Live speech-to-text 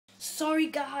sorry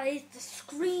guys, the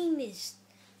screen is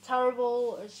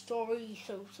terrible. Sorry,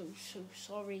 so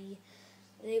sorry.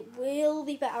 It will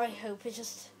be better, I hope. It's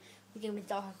just we're going with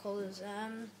darker colours.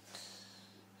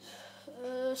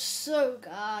 So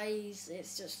guys,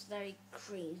 it's just very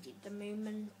crazy at the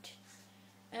moment.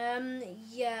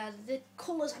 Yeah, the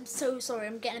colours, I'm so sorry,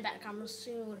 I'm getting a better camera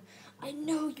soon. I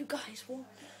know you guys want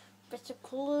better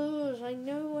colours, I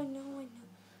know.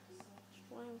 That's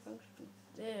why I'm going to do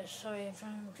this. Sorry, I'm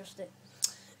trying to adjust it.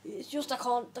 It's just I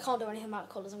can't do anything about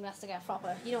colours. I'm going to have to get a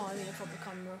proper, you know what I mean, a proper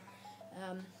camera.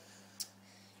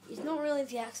 It's not really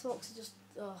the Xbox, it's just,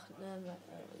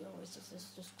 it's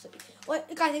just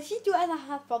wait, guys, if you do ever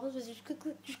have problems with it,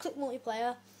 just click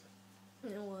multiplayer,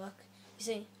 and it'll work. You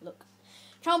see, look.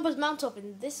 Challenges mount up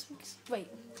in this week's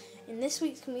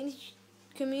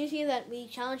community event. We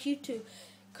challenge you to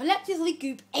collectively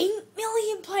group 8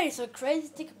 million players for a crazy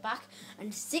sticker pack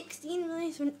and 16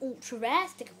 million for an ultra rare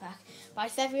sticker pack by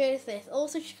February 5th.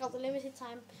 Also check out the limited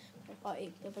time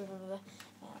party.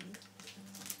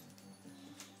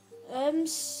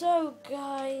 So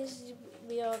guys,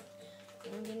 we are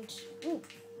going to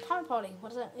party party.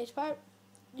 What is that? It's about.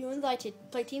 You're invited.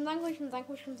 Play Team Language and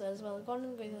Vanquish from there as well. Go on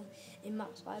and go in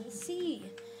Maps by the Sea.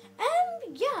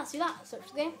 Yeah, see that.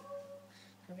 Search the game.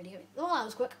 Video. Oh, that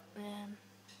was quick.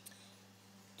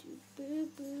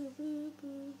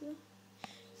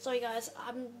 Sorry guys,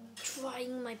 I'm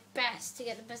trying my best to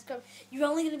get the best cover. You're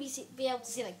only going to be able to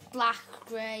see like black,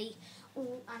 grey,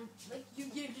 and like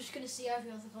you're just going to see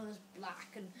every other colour is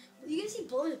black, and you're going to see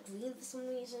blue and green for some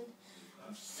reason.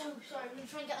 I'm so sorry. I'm going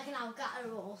to try and get like an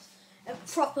Elgato or a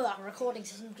proper recording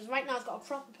system, because right now I've got a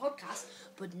proper podcast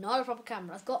but not a proper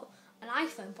camera. I've got an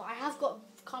iPhone but I have got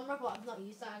a camera but I've not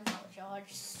used that and not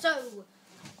charged, so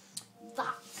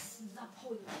that's the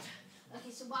point.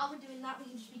 Okay, so while we're doing that we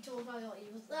can just be talking about what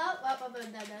it was.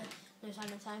 No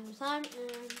time.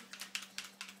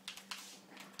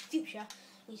 Fuchsia.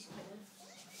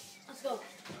 Let's go.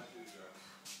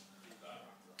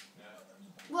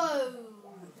 Whoa.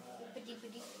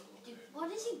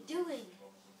 What is he doing?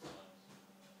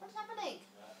 What's happening?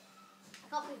 I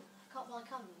can't move.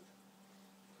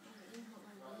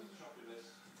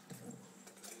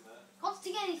 Can't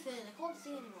see anything. I can't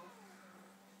see anymore.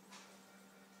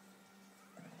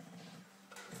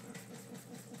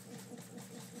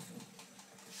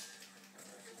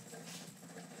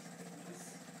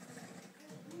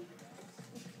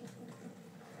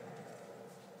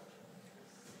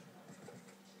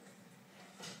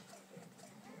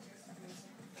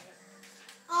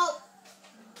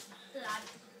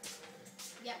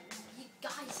 Yeah, you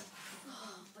guys.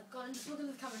 Oh my god, I'm just looking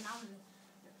at the camera now.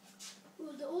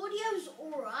 Well, the audio's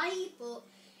alright, but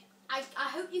I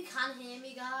hope you can hear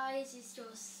me, guys. It's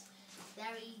just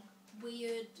very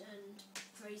weird and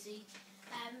crazy.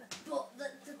 But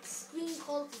the screen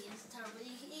quality is terrible.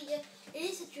 It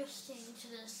is adjusting to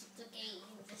this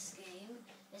game,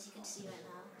 as you can see right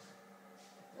now.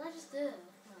 Did I just do?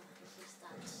 Oh, it's just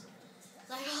that. It's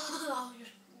like oh,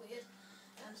 just weird.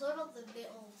 Sorry about the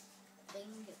little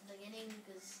thing at the beginning,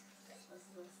 because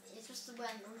it's just when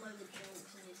unloaded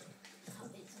jokes and it's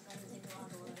sometimes they go out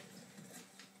of the way.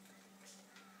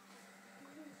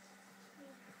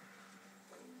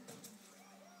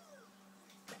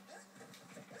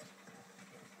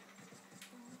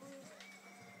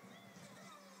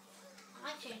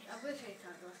 I will change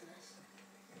time for this.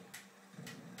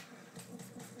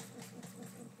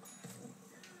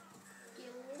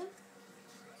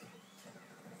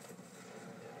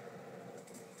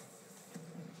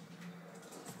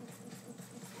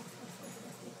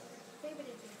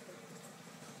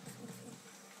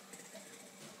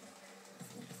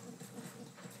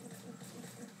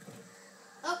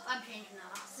 Oh, I'm changing now.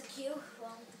 That's the cue.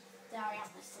 Well, there I am.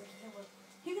 That's the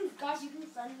cue. Guys, you can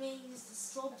friend me. Use the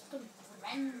subs to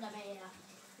friend me.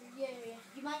 Yeah.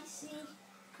 You might see,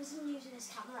 because I'm using this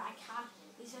camera, I can.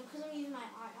 Because I'm using my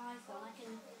iPhone,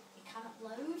 it can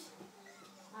upload.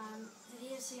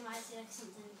 So you might see like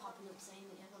something popping up saying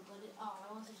that you've uploaded. Oh,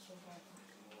 I wanted to check it.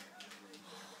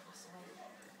 That's the way.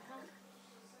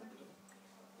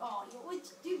 Oh, you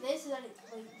always do this and then it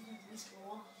like you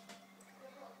score.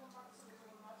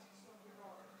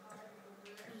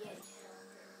 Yeah.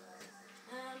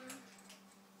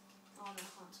 Oh no, I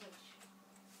can't switch.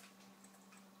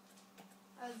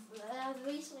 I've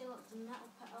recently looked at Metal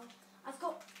Petal. I've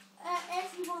got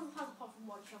every one of them has apart from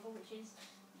one shovel, which is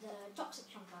the Toxic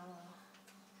Chunker.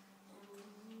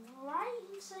 Right?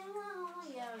 You saying that?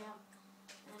 Yeah.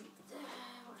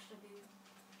 What should I do?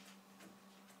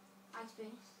 Ice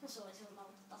Beam. That's all it's all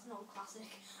about. That's an old classic.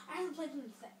 I haven't played with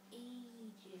them for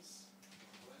ages.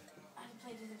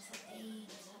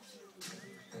 Absolutely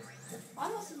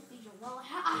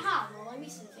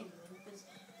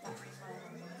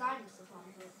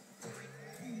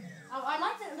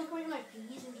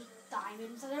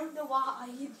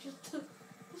just good.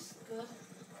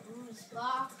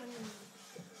 Sparkling.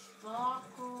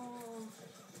 Sparkle.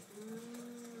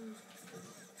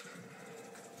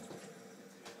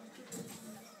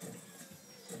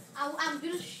 I'm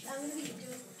gonna be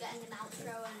getting an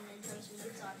outro and an intro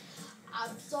soon. So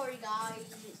I'm sorry, guys.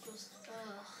 It's just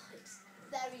it's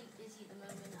very busy at the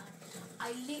moment.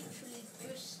 I literally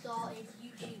just started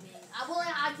YouTubing.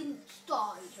 I didn't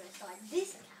start YouTube. I started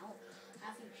this account.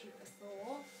 I've YouTubed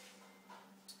before.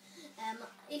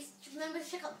 Remember to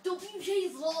check out WJ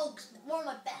Vlogs, one of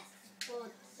my best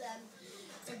buds.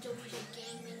 And WJ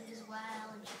Gaming as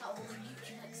well, and check out all the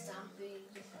YouTube like Stampy.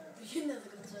 You're never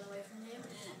gonna turn away from him.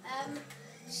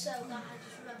 So guys,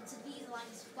 just remember to be the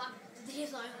lines back.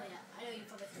 Here's not over yet. I know you're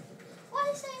probably thinking, why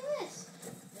are you saying this?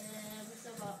 We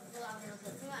still got. We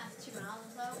might have 2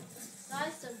 rounds though,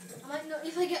 guys. So I might not.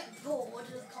 If I get bored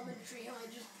of the commentary, I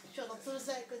might just shut up for a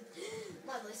sec because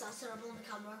my voice sounds terrible on the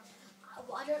camera.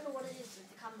 I don't know what it is with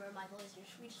the camera and my voice.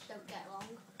 We just don't get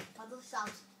along. My voice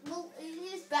sounds it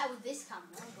is better with this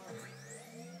camera, but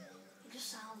it just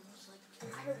sounds like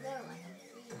I don't know, like I'm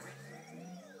feeling.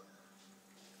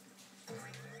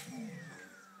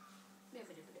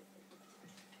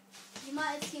 You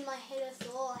might have seen my Halo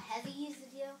 4 Heavies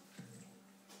video.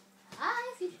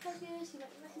 Hi, future customers, you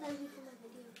might recognize me from my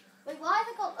video. Wait, why have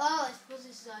I got? Oh, I suppose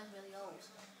this guy's really old.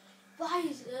 Why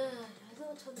is I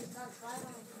don't understand. Why am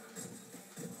I?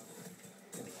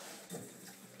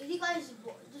 If you guys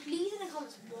just leave in the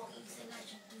comments what you think I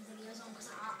should do videos on, because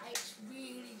it's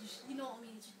really just, you know what I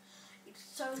mean, it's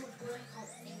so much work. I can't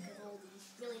think of all these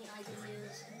brilliant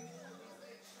ideas.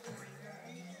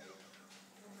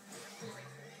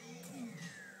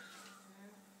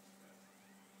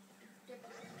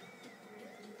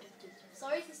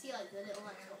 Sorry to see like the little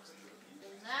Xbox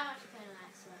things. I'm actually playing on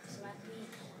Xbox, so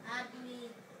add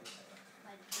me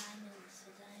like diamonds.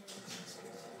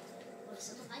 Well,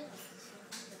 it's not diamonds.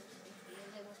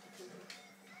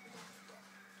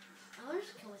 I want to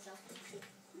just kill myself.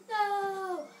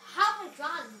 No! How have I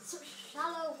drowned in such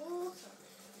shallow water?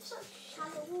 Such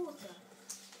shallow water.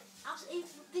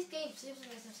 This game seriously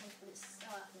makes no sense, but it's so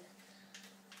accurate.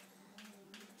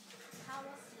 Power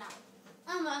flower.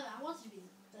 Oh man, I want to be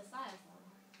the fire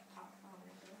flower. Power flower.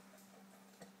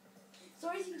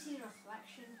 Sorry if you can see the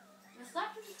reflection. The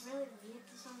reflection is really weird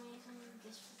for some reason.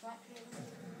 This reflection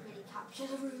really captures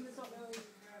the room. It's not really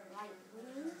right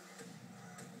room.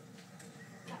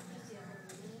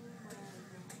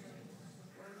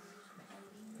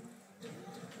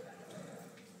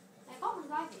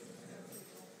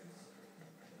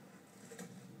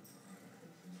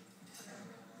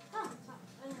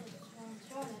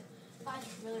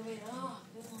 Really weird. Oh,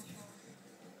 good one.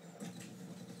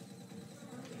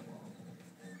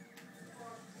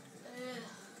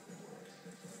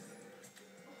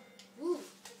 Ooh.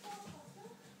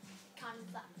 Can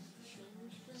that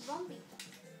change the zombie?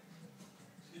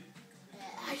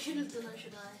 I shouldn't have done that,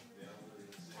 should I?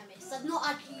 Chemist. I've not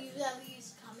actually ever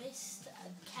used chemist.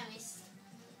 Chemist.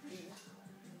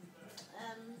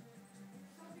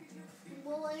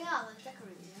 Well, yeah, let's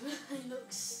decorate him. It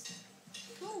looks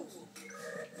cool.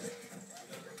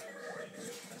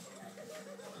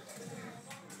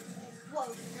 Whoa,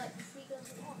 like 3 guns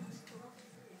at once. Cool.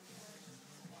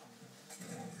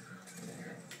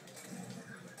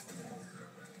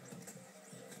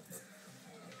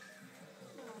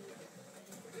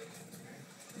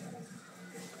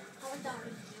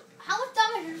 How much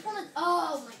damage? I just want to.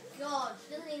 Oh my god.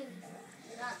 Feeling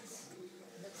nuts.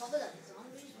 The top of that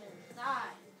zombies will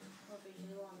die. Probably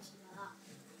you want something like that.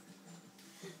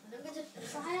 But I'm going to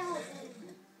try out.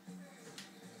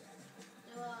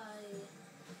 Do I.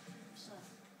 So.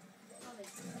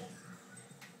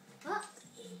 Huh?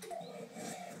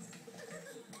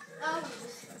 Oh.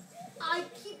 I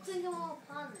keep thinking I want to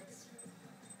plan this.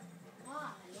 Why?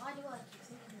 Why do I keep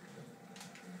thinking that?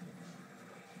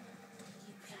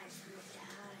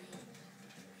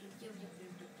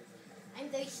 I'm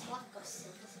very smart, Gus.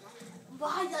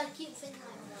 Why do I keep thinking I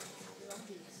want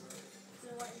zombies? I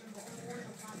feel like I'm more than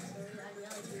plants, so I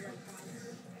really do like plants.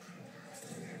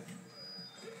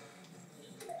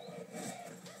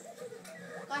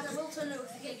 Guys, I will turn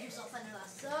notifications off. I know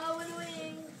that's so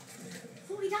annoying.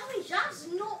 40 damage, that's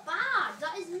not bad.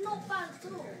 That is not bad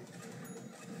at all.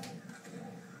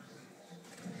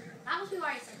 That must be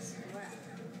why it says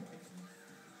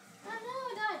oh no,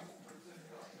 I died.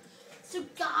 So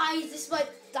guys,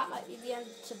 that might be the end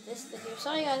to this video.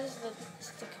 Sorry guys,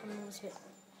 the camera was a bit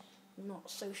not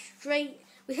so straight.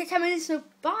 We hit 10 minutes, so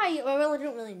bye. I really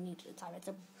don't really need to time it.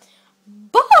 So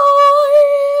bye.